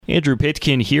Andrew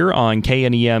Pitkin here on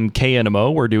KNEM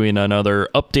KNMO. We're doing another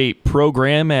update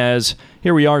program as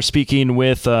here we are speaking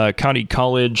with County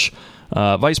College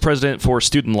Vice President for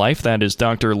Student Life. That is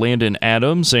Dr. Landon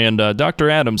Adams. And Dr.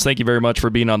 Adams, thank you very much for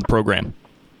being on the program.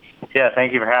 Yeah,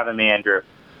 thank you for having me, Andrew.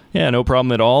 Yeah, no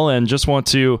problem at all. And just want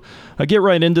to get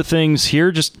right into things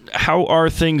here. Just how are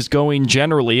things going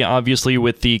generally, obviously,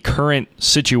 with the current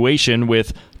situation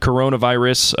with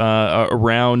coronavirus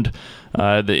around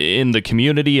in the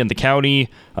community, in the county,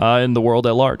 in the world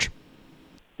at large?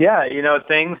 Yeah,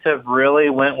 things have really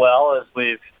went well as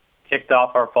we've kicked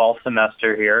off our fall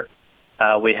semester here.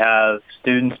 We have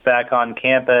students back on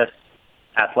campus.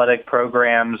 Athletic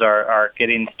programs are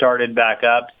getting started back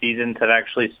up. Seasons have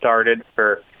actually started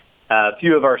for a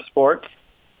few of our sports.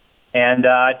 And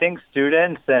I think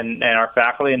students and our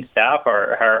faculty and staff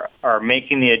are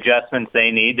making the adjustments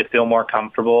they need to feel more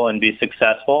comfortable and be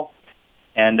successful.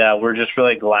 And we're just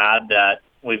really glad that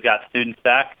we've got students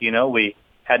back. We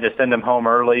had to send them home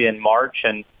early in March,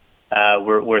 and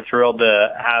we're thrilled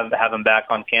to have them back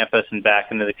on campus and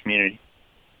back into the community.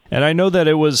 And I know that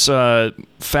it was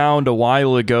found a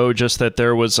while ago just that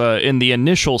there was, in the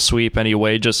initial sweep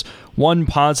anyway, just one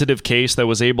positive case that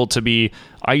was able to be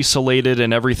isolated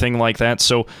and everything like that.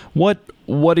 So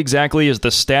what exactly is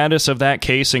the status of that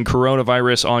case in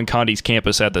coronavirus on Condi's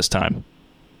campus at this time?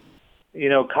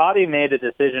 Condi made a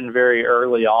decision very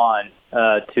early on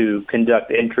to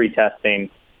conduct entry testing,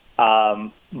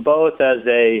 both as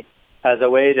a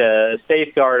way to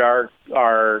safeguard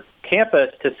our campus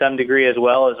to some degree as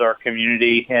well as our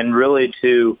community, and really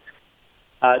to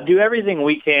do everything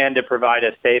we can to provide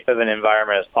as safe of an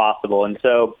environment as possible. And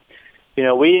so,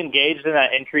 we engaged in that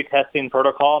entry testing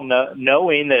protocol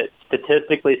knowing that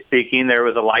statistically speaking, there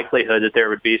was a likelihood that there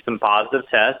would be some positive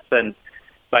tests. And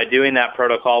by doing that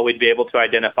protocol, we'd be able to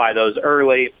identify those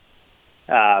early,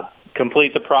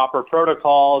 complete the proper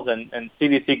protocols and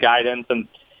CDC guidance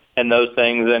and those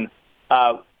things. And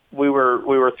we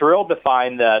were thrilled to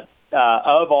find that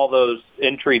of all those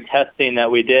entry testing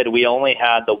that we did, we only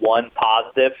had the one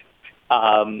positive,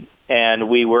 and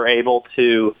we were able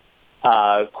to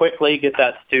quickly get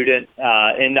that student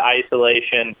into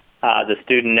isolation. The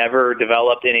student never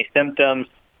developed any symptoms,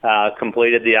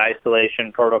 completed the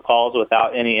isolation protocols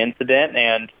without any incident,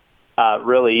 and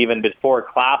really even before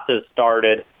classes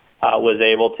started, was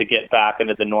able to get back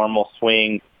into the normal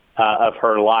swing of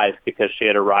her life because she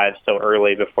had arrived so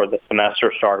early before the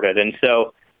semester started. And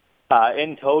so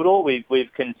in total,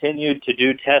 we've continued to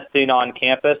do testing on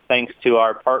campus thanks to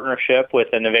our partnership with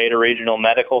the Nevada Regional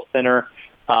Medical Center,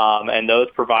 and those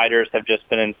providers have just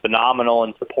been phenomenal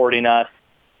in supporting us.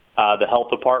 The health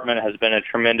department has been a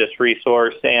tremendous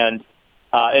resource, and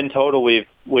in total,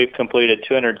 we've completed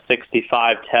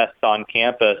 265 tests on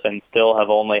campus and still have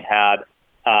only had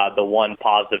the one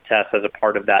positive test as a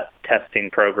part of that testing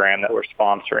program that we're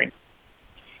sponsoring.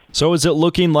 So is it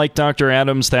looking like, Dr.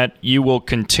 Adams, that you will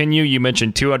continue? You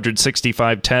mentioned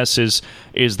 265 tests.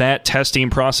 Is that testing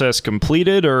process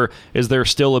completed, or is there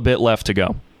still a bit left to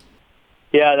go?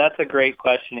 Yeah, that's a great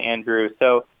question, Andrew.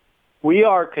 So we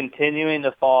are continuing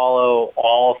to follow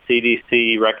all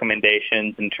CDC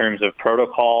recommendations in terms of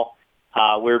protocol.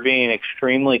 We're being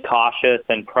extremely cautious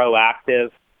and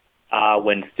proactive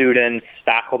when students,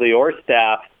 faculty, or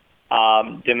staff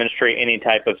demonstrate any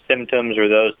type of symptoms or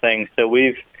those things. So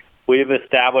we've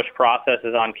established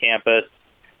processes on campus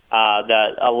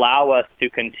that allow us to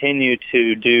continue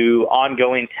to do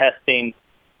ongoing testing.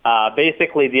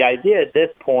 Basically, the idea at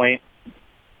this point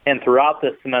and throughout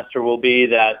this semester will be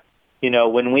that,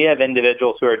 when we have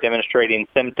individuals who are demonstrating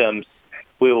symptoms,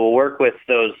 we will work with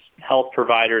those health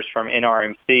providers from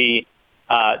NRMC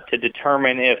to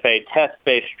determine if a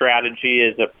test-based strategy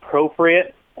is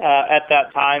appropriate at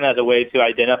that time as a way to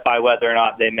identify whether or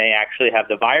not they may actually have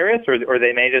the virus, or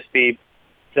they may just be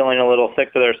feeling a little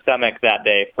sick to their stomach that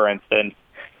day, for instance.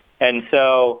 And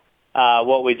so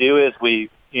what we do is we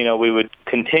would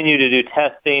continue to do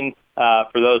testing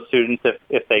for those students.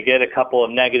 If they get a couple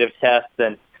of negative tests,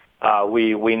 then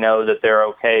we know that they're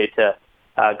okay to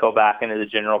go back into the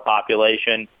general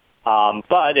population.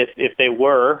 But if they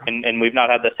were, and we've not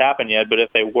had this happen yet, but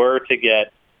if they were to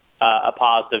get a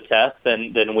positive test,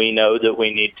 then we know that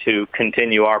we need to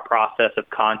continue our process of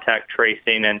contact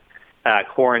tracing and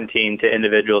quarantine to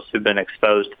individuals who've been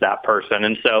exposed to that person.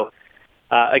 And so,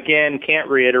 again, can't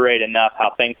reiterate enough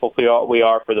how thankful we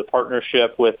are for the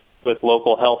partnership with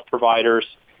local health providers.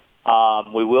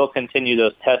 We will continue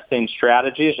those testing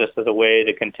strategies just as a way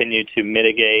to continue to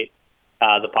mitigate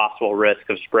the possible risk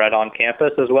of spread on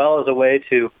campus, as well as a way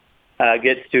to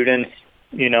get students,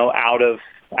 out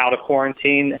of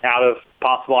quarantine, out of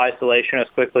possible isolation as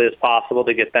quickly as possible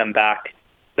to get them back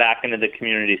into the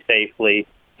community safely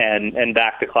and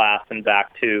back to class and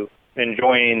back to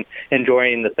enjoying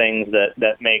the things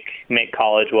that make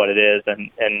college what it is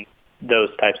and those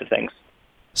types of things.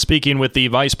 Speaking with the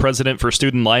Vice President for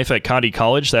Student Life at Cottey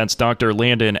College, that's Dr.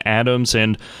 Landon Adams.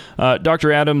 And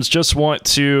Dr. Adams, just want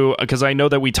to, because I know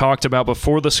that we talked about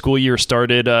before the school year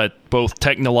started, both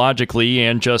technologically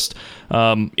and just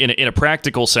in a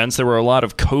practical sense, there were a lot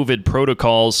of COVID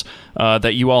protocols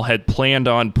that you all had planned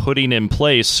on putting in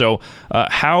place. So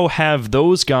how have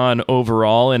those gone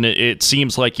overall? And it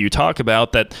seems like you talk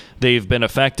about that they've been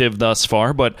effective thus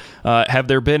far, but have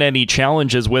there been any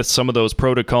challenges with some of those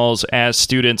protocols as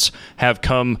students have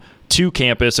come to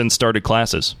campus and started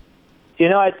classes?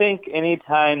 I think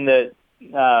anytime that,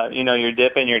 you're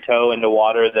dipping your toe into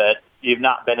water that you've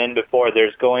not been in before,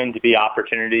 there's going to be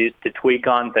opportunities to tweak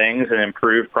on things and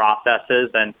improve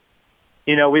processes. And,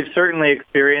 we've certainly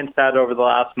experienced that over the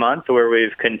last month where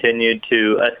we've continued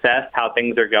to assess how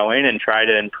things are going and try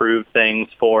to improve things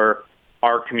for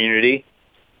our community.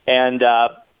 And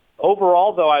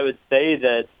overall, though, I would say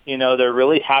that, there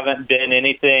really haven't been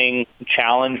anything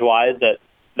challenge-wise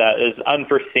that is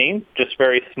unforeseen, just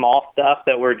very small stuff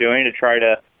that we're doing to try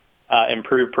to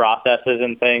improve processes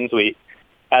and things.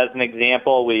 As an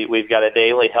example, we've got a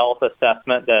daily health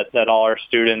assessment that all our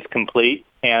students complete.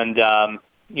 And,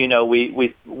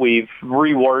 we've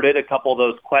reworded a couple of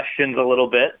those questions a little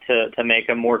bit to make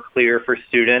them more clear for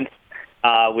students.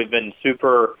 We've been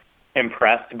super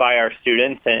impressed by our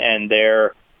students and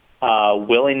their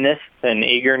willingness and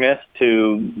eagerness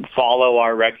to follow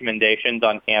our recommendations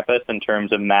on campus in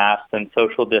terms of masks and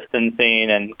social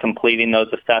distancing and completing those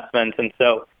assessments. And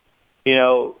so,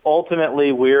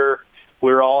 ultimately we're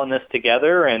all in this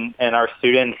together and our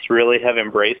students really have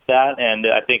embraced that. And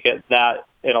I think that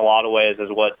in a lot of ways is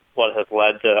what has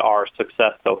led to our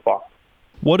success so far.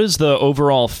 What is the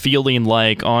overall feeling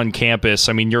like on campus?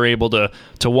 I mean, you're able to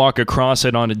walk across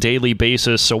it on a daily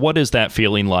basis. So what is that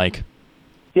feeling like?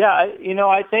 Yeah,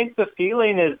 I think the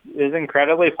feeling is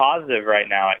incredibly positive right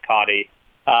now at Cottey.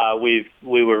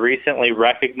 We were recently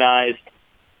recognized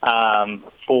by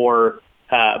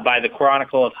the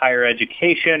Chronicle of Higher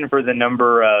Education for the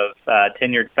number of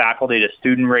tenured faculty to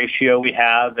student ratio we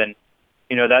have, and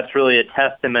that's really a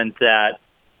testament that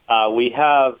we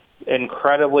have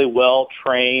incredibly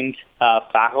well-trained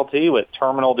faculty with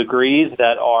terminal degrees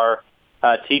that are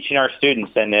teaching our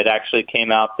students, and it actually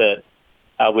came out that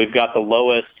we've got the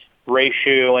lowest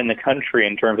ratio in the country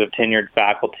in terms of tenured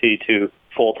faculty to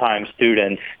full-time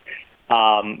students.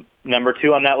 Number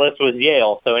 2 on that list was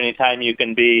Yale. So anytime you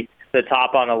can be the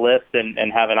top on a list and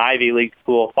have an Ivy League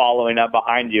school following up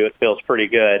behind you, it feels pretty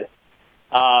good.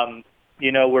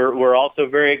 We're also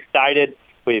very excited.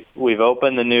 We've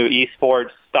opened the new esports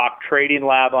stock trading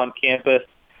lab on campus.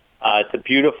 It's a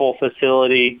beautiful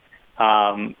facility.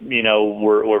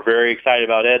 We're very excited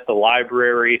about it. The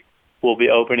library will be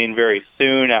opening very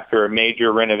soon after a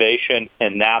major renovation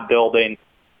in that building.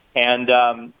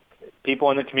 And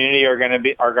people in the community are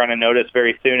going to notice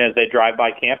very soon as they drive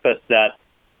by campus that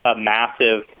a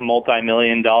massive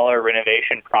multi-million-dollar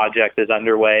renovation project is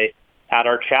underway at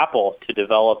our chapel to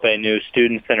develop a new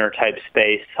student center type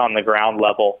space on the ground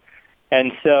level.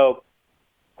 And so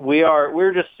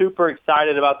we're just super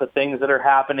excited about the things that are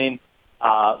happening.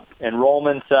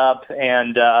 Enrollment's up,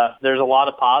 and there's a lot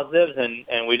of positives,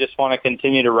 and we just want to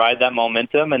continue to ride that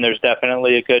momentum, and there's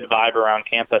definitely a good vibe around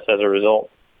campus as a result.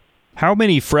 How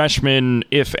many freshmen,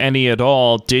 if any at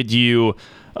all, did you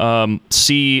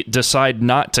decide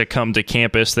not to come to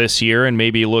campus this year and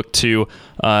maybe look to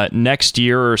next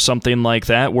year or something like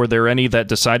that? Were there any that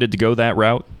decided to go that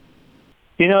route?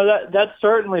 That's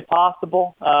certainly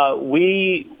possible.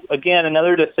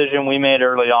 Another decision we made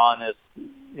early on is,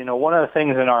 one of the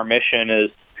things in our mission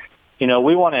is,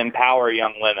 we want to empower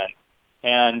young women.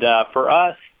 And for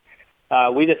us,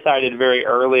 we decided very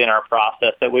early in our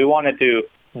process that we wanted to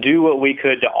do what we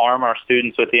could to arm our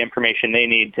students with the information they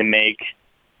need to make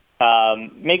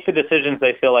the decisions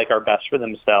they feel like are best for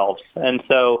themselves. And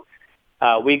so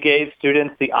we gave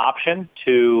students the option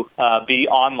to be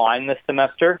online this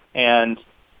semester. And,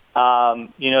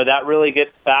 that really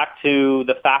gets back to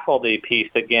the faculty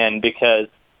piece again, because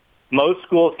most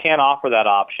schools can't offer that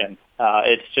option.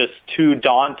 It's just too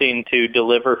daunting to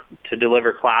deliver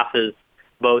classes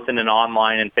both in an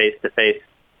online and face-to-face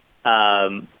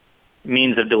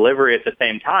means of delivery at the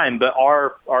same time. But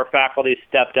our faculty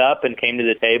stepped up and came to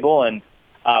the table, and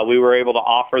we were able to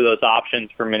offer those options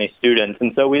for many students.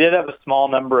 And so we did have a small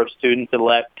number of students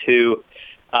elect to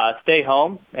stay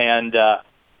home and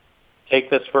take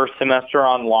this first semester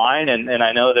online, and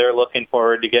I know they're looking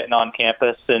forward to getting on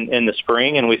campus in the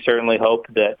spring, and we certainly hope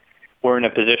that we're in a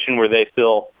position where they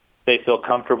feel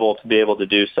comfortable to be able to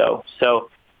do so. So,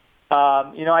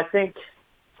 I think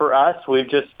for us, we've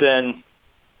just been,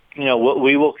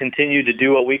 we will continue to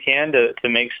do what we can to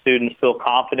make students feel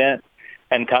confident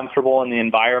and comfortable in the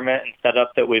environment and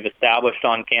setup that we've established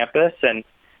on campus, and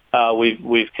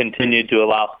we've continued to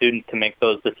allow students to make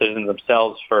those decisions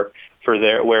themselves for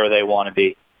where they want to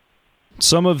be.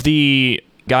 Some of the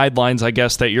guidelines, I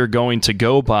guess, that you're going to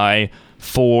go by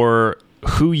for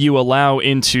who you allow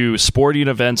into sporting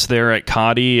events there at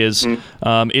Cottey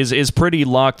is pretty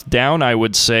locked down, I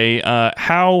would say.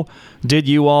 How did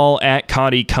you all at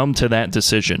Cottey come to that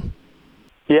decision?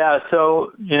 Yeah,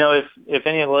 so if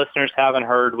any of the listeners haven't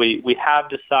heard, we have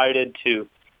decided to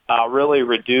really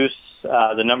reduce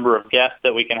the number of guests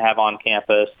that we can have on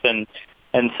campus, and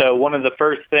so one of the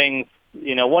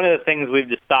things we've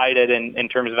decided in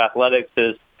terms of athletics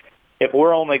is if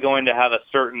we're only going to have a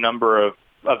certain number of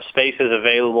spaces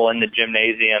available in the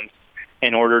gymnasiums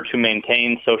in order to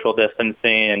maintain social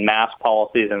distancing and mask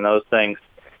policies and those things,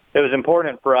 it was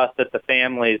important for us that the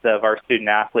families of our student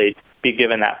athletes be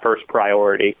given that first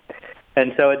priority.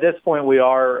 And so at this point, we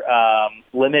are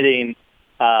limiting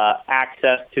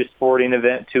access to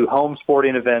home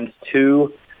sporting events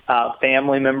to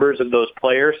family members of those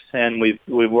players, and we've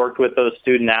worked with those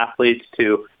student athletes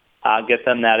to get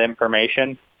them that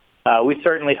information. We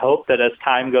certainly hope that as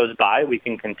time goes by, we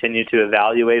can continue to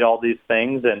evaluate all these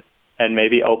things and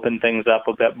maybe open things up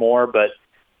a bit more. But,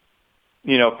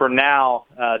 for now,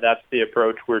 that's the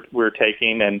approach we're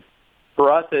taking. And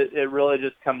for us, it really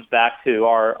just comes back to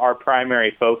our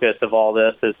primary focus of all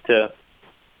this is to,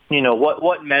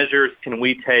 what measures can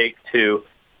we take to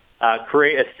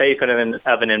create as safe of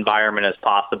an environment as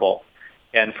possible.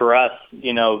 And for us,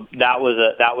 that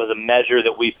was a measure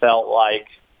that we felt like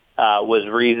was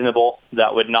reasonable,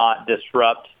 that would not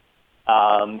disrupt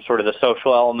sort of the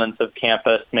social elements of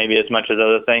campus maybe as much as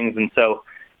other things. And so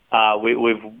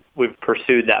we've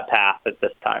pursued that path at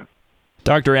this time.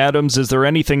 Dr. Adams, is there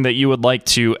anything that you would like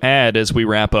to add as we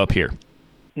wrap up here?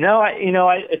 No,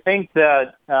 I think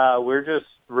that we're just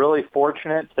really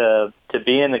fortunate to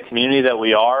be in the community that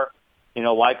we are.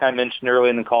 Like I mentioned earlier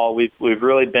in the call, we've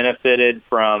really benefited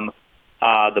from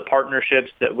the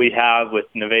partnerships that we have with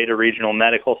Nevada Regional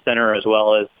Medical Center as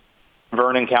well as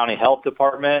Vernon County Health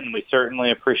Department, and we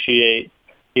certainly appreciate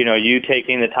you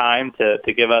taking the time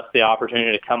to give us the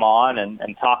opportunity to come on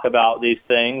and talk about these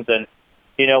things. And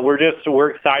we're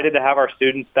excited to have our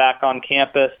students back on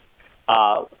campus.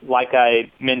 Like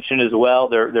I mentioned as well,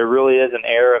 there really is an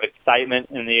air of excitement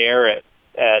in the air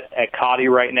at Cottey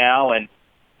right now, and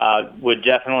would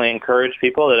definitely encourage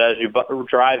people that as you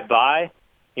drive by,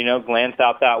 glance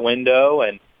out that window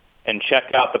and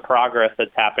check out the progress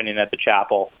that's happening at the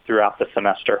chapel throughout the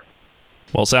semester.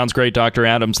 Well, sounds great, Dr.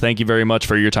 Adams. Thank you very much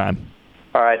for your time.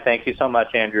 All right. Thank you so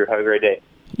much, Andrew. Have a great day.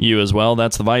 You as well.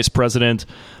 That's the Vice President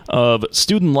of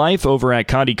Student Life over at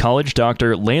Cottey College,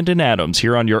 Dr. Landon Adams,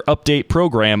 here on your update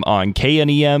program on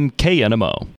KNEM KNMO.